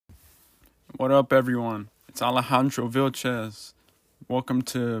What up, everyone? It's Alejandro Vilches. Welcome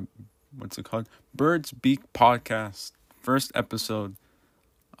to what's it called? Bird's Beak Podcast. First episode.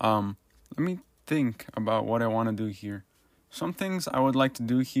 Let me think about what I want to do here. Some things I would like to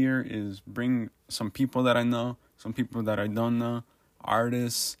do here is bring some people that I know, some people that I don't know,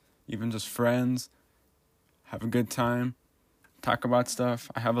 artists, even just friends, have a good time, talk about stuff.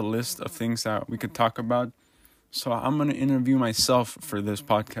 I have a list of things that we could talk about. So I'm going to interview myself for this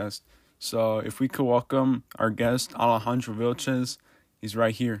podcast. So if we could welcome our guest, Alejandro Vilches, he's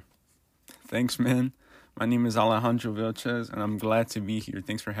right here. Thanks, man. My name is Alejandro Vilches, and I'm glad to be here.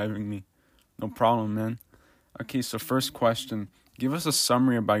 Thanks for having me. No problem, man. Okay, so first question. Give us a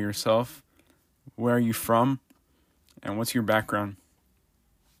summary about yourself. Where are you from? And what's your background?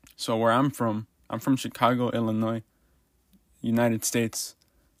 So where I'm from Chicago, Illinois, United States.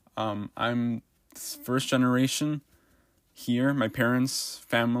 I'm first generation here. My parents'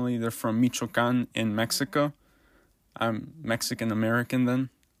 family, they're from Michoacan in Mexico. I'm Mexican American then,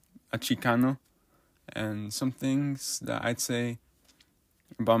 a Chicano. And some things that I'd say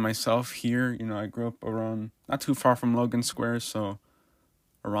about myself here, I grew up around, not too far from Logan Square, so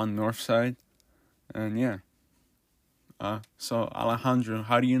around North Side. And yeah. So Alejandro,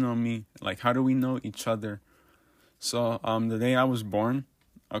 how do you know me? Like, how do we know each other? So the day I was born,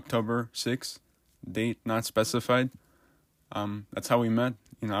 October 6th, date not specified. That's how we met.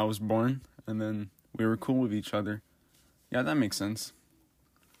 I was born, and then we were cool with each other. Yeah, that makes sense.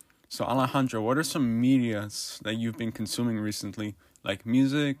 So Alejandro, what are some medias that you've been consuming recently? Like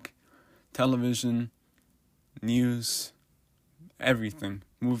music, television, news, everything,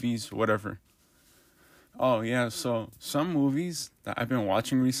 movies, whatever. Oh yeah, so some movies that I've been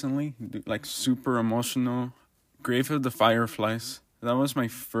watching recently, like super emotional, Grave of the Fireflies. That was my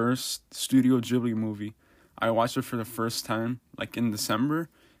first Studio Ghibli movie. I watched it for the first time, like in December,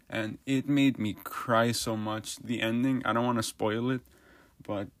 and it made me cry so much. The ending, I don't want to spoil it,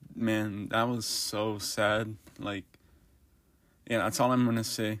 but man, that was so sad. Like, yeah, that's all I'm gonna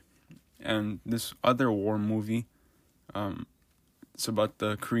say. And this other war movie, it's about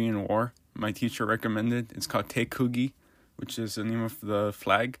the Korean War. My teacher recommended. It's called Taekugi, which is the name of the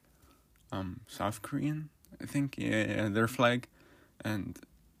flag. South Korean, I think. Yeah, their flag. And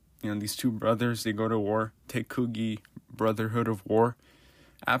these two brothers, they go to war. Taekugi, Brotherhood of War.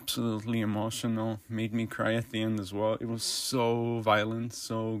 Absolutely emotional. Made me cry at the end as well. It was so violent,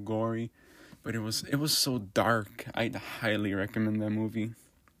 so gory, but it was so dark. I'd highly recommend that movie.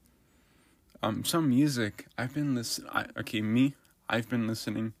 Some music. I've been I've been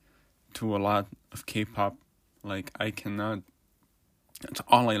listening to a lot of K-pop. Like, that's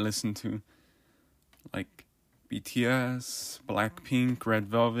all I listen to. Like BTS, Blackpink, Red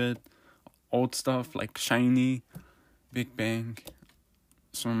Velvet, old stuff like SHINee, Big Bang.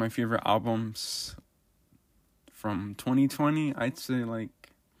 Some of my favorite albums from 2020, I'd say like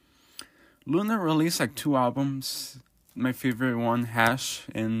Luna released like 2 albums. My favorite one, Hash,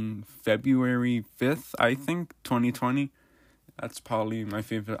 in February 5th, I think, 2020. That's probably my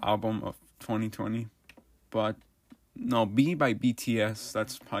favorite album of 2020. But no, B by BTS,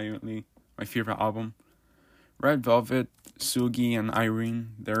 that's probably my favorite album. Red Velvet, Sugi and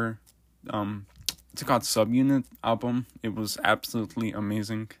Irene, their it's called Subunit album. It was absolutely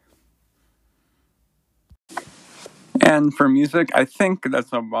amazing. And for music, I think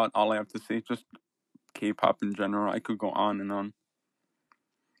that's about all I have to say. Just K-pop in general. I could go on and on.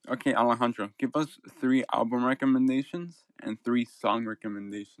 Okay, Alejandro, give us 3 album recommendations and 3 song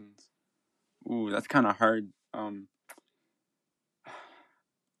recommendations. Ooh, that's kind of hard.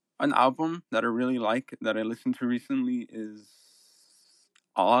 An album that I really like that I listened to recently is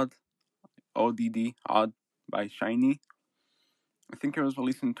Odd, ODD, Odd by SHINee. I think it was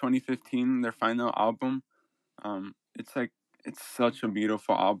released in 2015, their final album. It's like, it's such a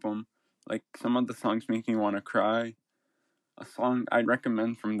beautiful album. Like, some of the songs make me want to cry. A song I'd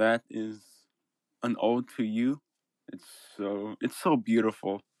recommend from that is An Ode to You. It's so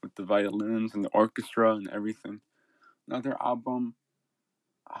beautiful with the violins and the orchestra and everything. Another album,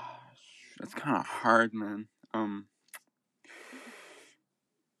 that's kind of hard, man.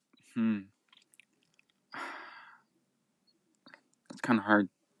 That's kind of hard.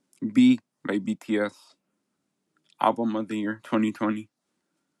 B by BTS, album of the year 2020.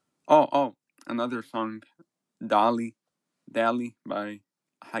 Oh, another song, Dali by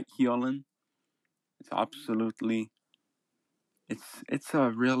Hyolyn. It's absolutely, it's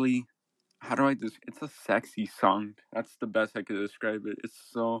a really, it's a sexy song. That's the best I could describe it. It's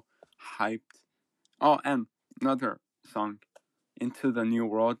so hyped. Oh, and another song, Into the New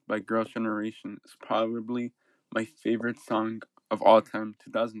World by Girls' Generation, is probably my favorite song of all time,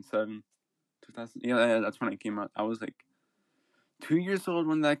 2007. 2000. Yeah, that's when it came out. I was like 2 years old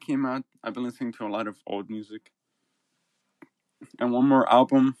when that came out. I've been listening to a lot of old music. And one more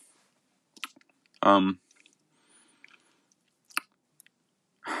album. Um,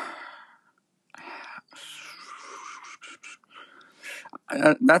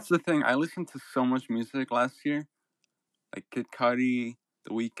 that's the thing. I listened to so much music last year, like Kid Cudi,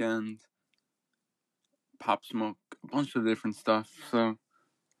 The Weeknd, Pop Smoke, a bunch of different stuff. So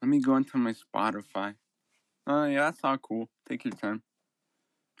let me go into my Spotify. Oh yeah, that's all cool. Take your time.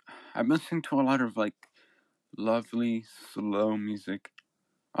 I've been listening to a lot of like lovely slow music.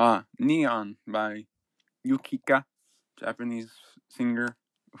 Neon by Yukika, Japanese singer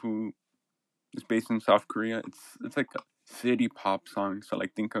who is based in South Korea. It's like a city pop song. So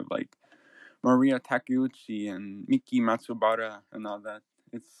like think of like Maria Takeuchi and Miki Matsubara and all that.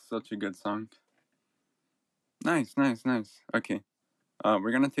 It's such a good song. Nice, nice, nice. Okay.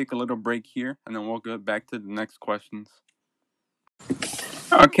 We're gonna take a little break here and then we'll go back to the next questions.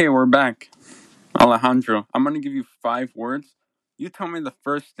 Okay, we're back. Alejandro, I'm gonna give you 5 words. You tell me the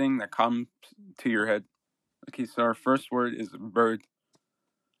first thing that comes to your head. Okay, so our first word is bird.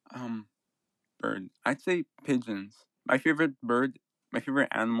 Um, bird. I'd say pigeons. My favorite bird, my favorite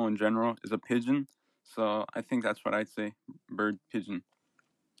animal in general is a pigeon. So I think that's what I'd say. Bird, pigeon.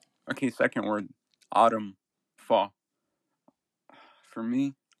 Okay, second word, autumn, fall. For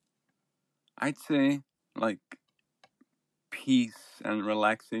me, I'd say like peace and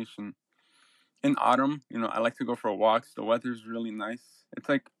relaxation. In autumn, I like to go for walks. The weather's really nice. It's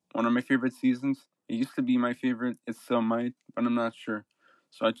like one of my favorite seasons. It used to be my favorite. It still might, but I'm not sure.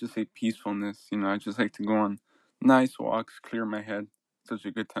 So I just say peacefulness. I just like to go on nice walks, clear my head. Such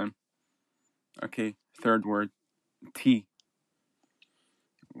a good time. Okay, third word, tea.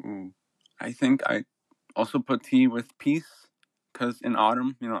 Ooh. I think I also put tea with peace because in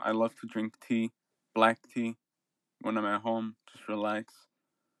autumn, I love to drink tea, black tea, when I'm at home, just relax.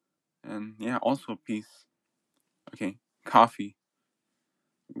 And yeah, also peace. Okay, coffee.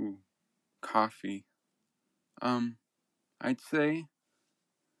 Ooh, coffee. Um, I'd say,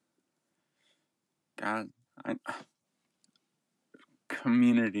 God, I,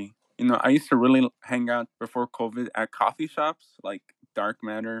 community. I used to really hang out before COVID at coffee shops like Dark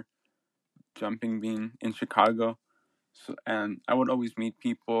Matter, Jumping Bean in Chicago. So, and I would always meet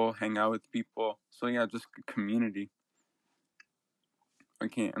people, hang out with people. So yeah, just community.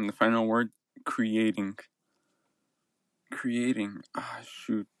 Okay, and the final word, creating. Creating.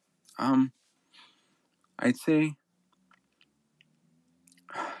 Shoot. Um, I'd say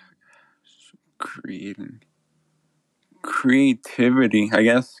creating. Creativity, I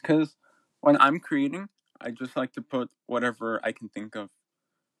guess, because when I'm creating, I just like to put whatever I can think of.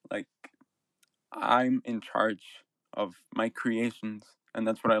 Like, I'm in charge of my creations, and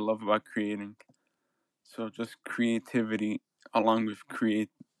that's what I love about creating. So just creativity along with creating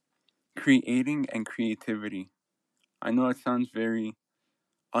and creativity. I know it sounds very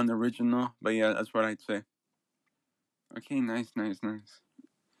unoriginal, but yeah, that's what I'd say. Okay, nice, nice, nice.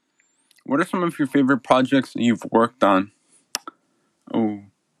 What are some of your favorite projects you've worked on? Oh,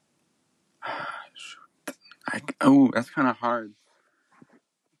 that's kind of hard.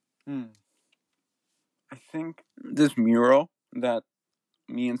 Hmm. I think this mural that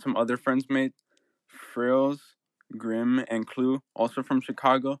me and some other friends made, Frills, Grim, and Clue, also from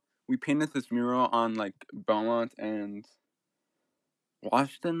Chicago. We painted this mural on like Belmont and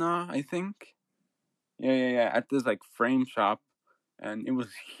Washtenaw, I think. Yeah, at this like frame shop, and it was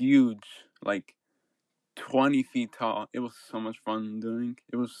huge, like 20 feet tall. It was so much fun doing.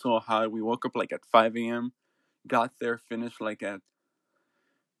 It was so hot. We woke up like at 5 a.m., got there, finished like at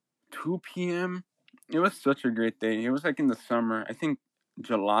 2 p.m. It was such a great day. It was like in the summer, I think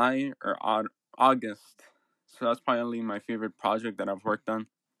July or August. So that's probably my favorite project that I've worked on.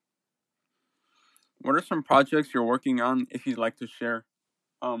 What are some projects you're working on if you'd like to share?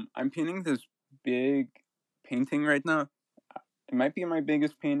 I'm painting this big painting right now. It might be my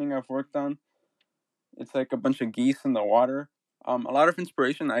biggest painting I've worked on. It's like a bunch of geese in the water. A lot of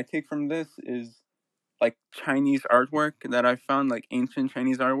inspiration I take from this is like Chinese artwork that I found, like ancient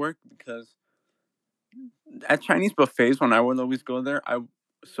Chinese artwork, because at Chinese buffets when I would always go there, I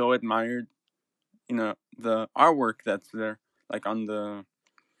so admired, the artwork that's there, like on the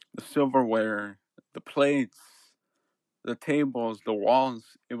silverware, the plates, the tables, the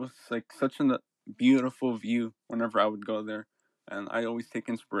walls. It was like such a beautiful view whenever I would go there, and I always take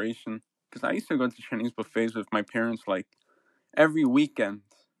inspiration because I used to go to Chinese buffets with my parents like every weekend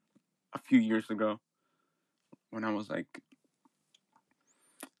a few years ago when I was like,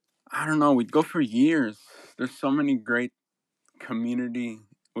 I don't know, we'd go for years. There's so many great community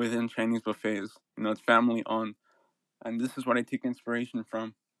within Chinese buffets. It's family owned, and this is what I take inspiration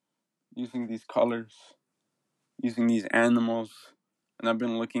from, using these colors, using these animals, and I've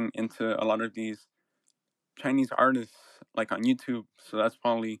been looking into a lot of these Chinese artists like on YouTube. So that's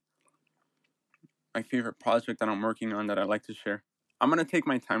probably my favorite project that I'm working on that I like to share. I'm gonna take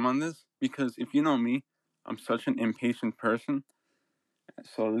my time on this because if you know me, I'm such an impatient person.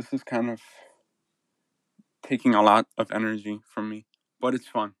 So this is kind of taking a lot of energy from me, but it's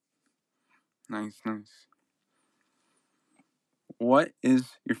fun. Nice, nice. What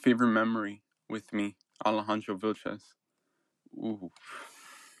is your favorite memory with me, Alejandro Vilches? Ooh,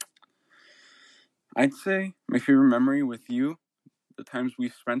 I'd say my favorite memory with you, the times we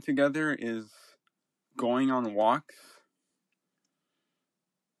spent together, is going on walks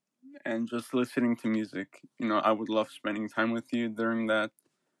and just listening to music. I would love spending time with you during that.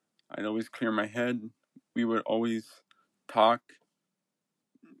 I'd always clear my head. We would always talk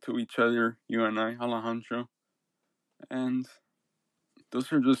to each other, you and I, Alejandro. And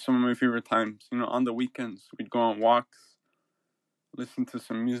those are just some of my favorite times. On the weekends, we'd go on walks, listen to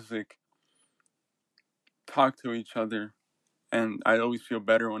some music, talk to each other, and I'd always feel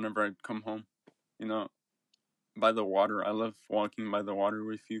better whenever I'd come home. You know, by the water. I love walking by the water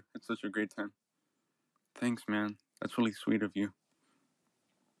with you. It's such a great time. Thanks, man. That's really sweet of you.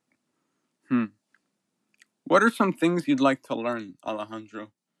 Hmm. What are some things you'd like to learn,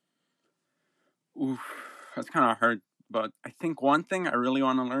 Alejandro? Oof, that's kind of hard. But I think one thing I really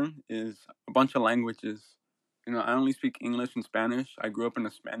want to learn is a bunch of languages. I only speak English and Spanish. I grew up in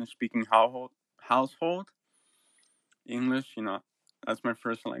a Spanish-speaking household. English, that's my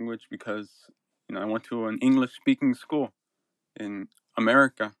first language because, I went to an English-speaking school in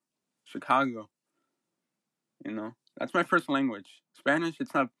America, Chicago. That's my first language. Spanish,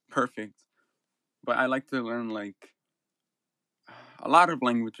 it's not perfect, but I like to learn like a lot of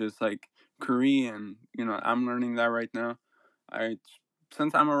languages, like Korean. I'm learning that right now. I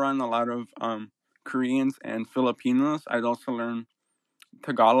Since I'm around a lot of Koreans and Filipinos, I'd also learn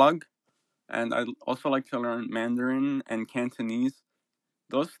Tagalog, and I'd also like to learn Mandarin and Cantonese.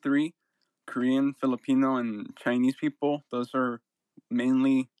 Those three, Korean, Filipino, and Chinese people, those are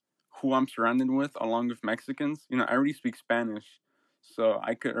mainly who I'm surrounded with, along with Mexicans. I already speak Spanish, so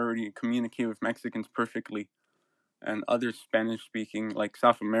I could already communicate with Mexicans perfectly, and other Spanish speaking, like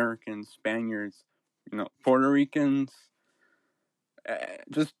South Americans, Spaniards, Puerto Ricans,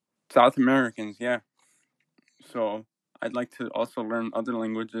 just South Americans, yeah. So I'd like to also learn other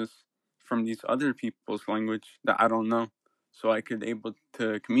languages from these other people's language that I don't know, so I could able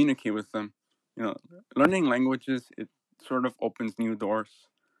to communicate with them. Learning languages, it sort of opens new doors,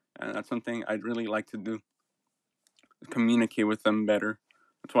 and that's something I'd really like to do. Communicate with them better.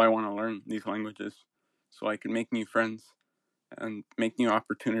 That's why I want to learn these languages, so I can make new friends and make new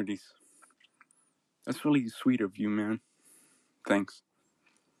opportunities. That's really sweet of you, man. Thanks.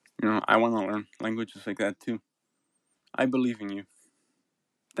 I want to learn languages like that too. I believe in you.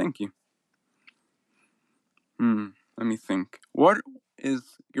 Thank you. Let me think. What is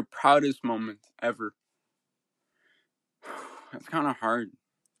your proudest moment ever? That's kind of hard.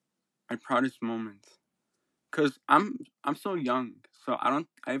 My proudest moment, cause I'm so young, so I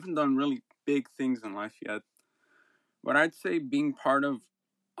haven't done really big things in life yet. But I'd say being part of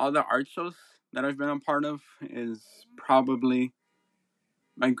all the art shows that I've been a part of is probably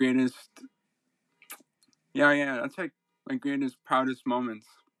my greatest. Yeah, yeah, that's like my greatest, proudest moments.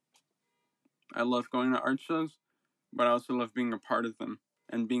 I love going to art shows, but I also love being a part of them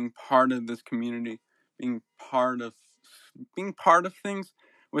and being part of this community, being part of being part of things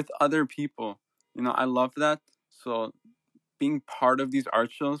with other people. I love that. So being part of these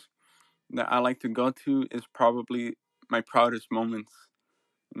art shows that I like to go to is probably my proudest moments.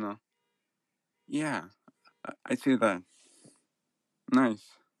 You know, yeah, I'd say that. Nice.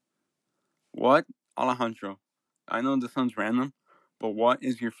 What, Alejandro? I know this sounds random, but what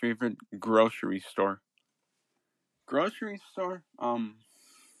is your favorite grocery store? Grocery store?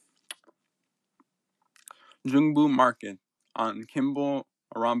 Jungbu Market on Kimball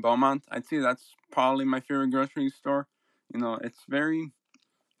around Belmont. I'd say that's probably my favorite grocery store. It's very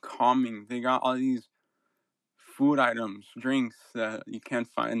calming. They got all these food items, drinks that you can't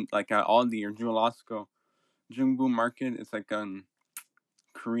find like at Aldi or Jewel-Osco. Jungbu Market is like a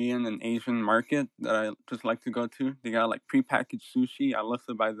Korean and Asian market that I just like to go to. They got like prepackaged sushi. I love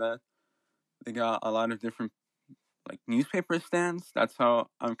to buy that. They got a lot of different like newspaper stands. That's how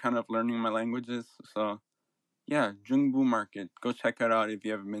I'm kind of learning my languages. So yeah, Jungbu Market. Go check it out if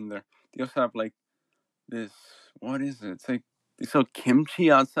you haven't been there. They also have like this. What is it? It's like they sell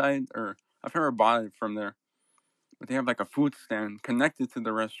kimchi outside, or I've never bought it from there, but they have like a food stand connected to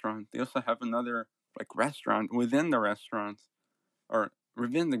the restaurant. They also have another like restaurant within the restaurant or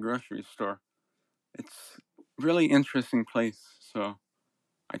within the grocery store. It's really interesting place, so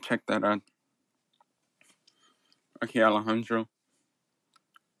I checked that out. Okay, Alejandro,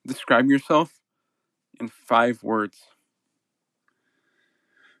 describe yourself in 5 words.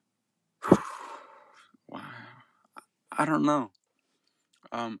 Wow, I don't know.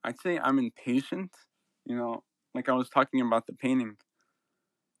 I'd say I'm impatient. You know, like I was talking about the painting.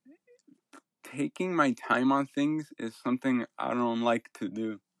 Taking my time on things is something I don't like to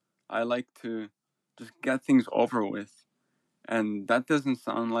do. I like to just get things over with. And that doesn't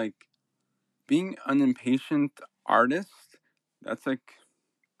sound like being an impatient artist. That's like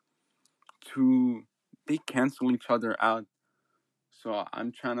two, they cancel each other out. So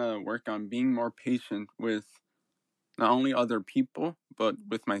I'm trying to work on being more patient with not only other people, but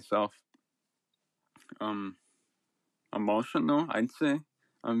with myself. Um, Emotional, I'd say.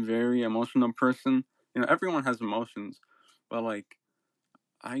 I'm a very emotional person. You know, everyone has emotions, but like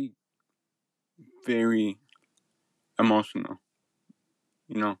I very emotional.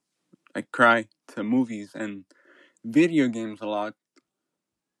 You know, I cry to movies and video games a lot.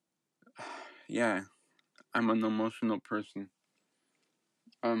 Yeah, I'm an emotional person.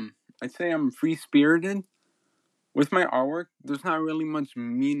 I'd say I'm free spirited. With my artwork, there's not really much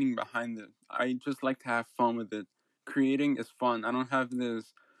meaning behind it. I just like to have fun with it. Creating is fun. I don't have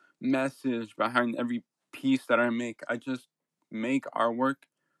this message behind every piece that I make. I just make artwork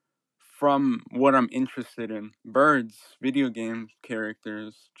from what I'm interested in. Birds, video game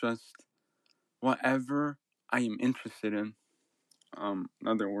characters, just whatever I am interested in.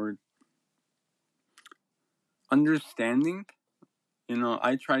 Another word. Understanding. You know,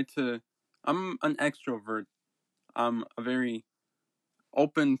 I'm an extrovert. I'm a very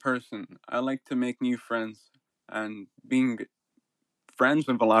open person. I like to make new friends. And being friends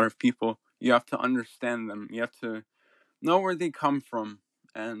with a lot of people, you have to understand them. You have to know where they come from.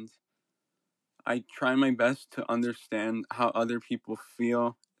 And I try my best to understand how other people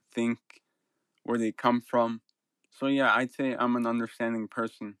feel, think, where they come from. So yeah, I'd say I'm an understanding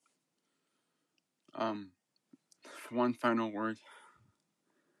person. Um, One final word.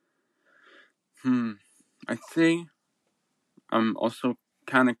 I'd say I'm also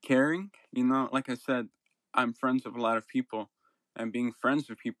kind of caring. You know, like I said, I'm friends with a lot of people, and being friends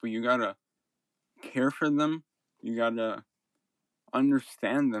with people, you gotta care for them. You gotta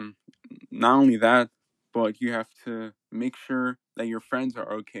understand them. Not only that, but you have to make sure that your friends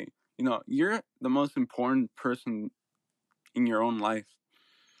are okay. You know, you're the most important person in your own life,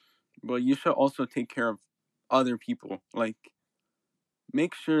 but you should also take care of other people. Like,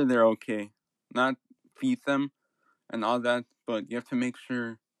 make sure they're okay, not feed them and all that, but you have to make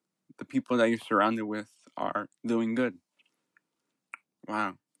sure the people that you're surrounded with are doing good.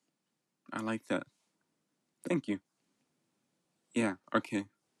 Wow, I like that. Thank you. Yeah, okay.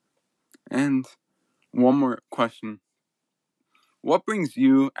 And one more question. What brings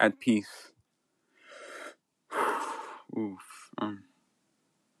you at peace? Oof.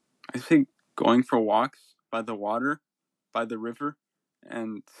 I think going for walks by the water, by the river,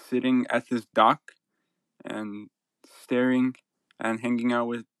 and sitting at this dock and staring and hanging out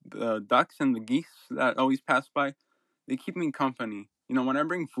with the ducks and the geese that always pass by. They keep me company. You know, when I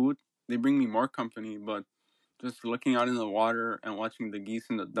bring food, they bring me more company, but just looking out in the water and watching the geese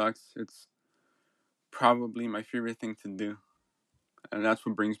and the ducks, it's probably my favorite thing to do. And that's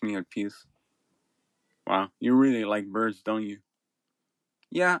what brings me at peace. Wow, you really like birds, don't you?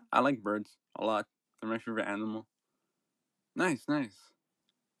 Yeah, I like birds a lot. They're my favorite animal. Nice, nice.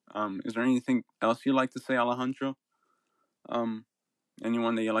 Is there anything else you'd like to say, Alejandro? Um,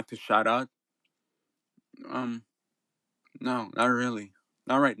 Anyone that you like to shout out? Um, no, not really.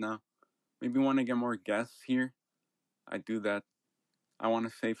 Not right now. Maybe want to get more guests here. I do that. I want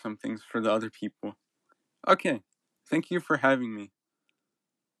to save some things for the other people. Okay. Thank you for having me.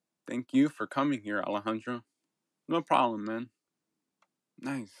 Thank you for coming here, Alejandro. No problem, man.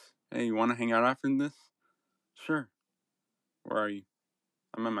 Nice. Hey, you want to hang out after this? Sure. Where are you?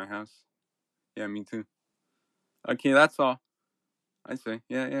 I'm at my house. Yeah, me too. Okay, that's all. I say.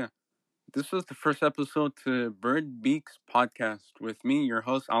 Yeah, yeah. This was the first episode to Bird Beaks podcast with me, your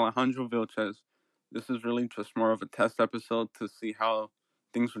host, Alejandro Vilches. This is really just more of a test episode to see how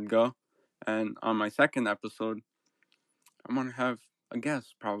things would go. And on my second episode, I'm going to have a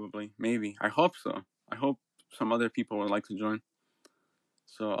guest, probably. Maybe. I hope so. I hope some other people would like to join.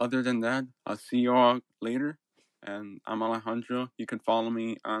 So, other than that, I'll see you all later. And I'm Alejandro. You can follow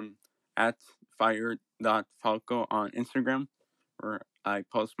me on at fire.falco on Instagram, where I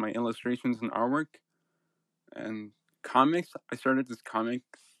post my illustrations and artwork. And comics, I started this comic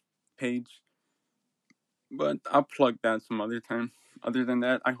page, but I'll plug that some other time. Other than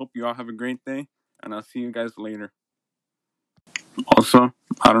that, I hope you all have a great day, and I'll see you guys later. Also,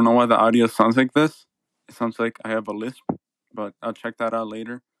 I don't know why the audio sounds like this. It sounds like I have a lisp, but I'll check that out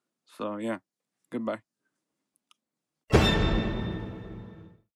later. So, yeah, goodbye.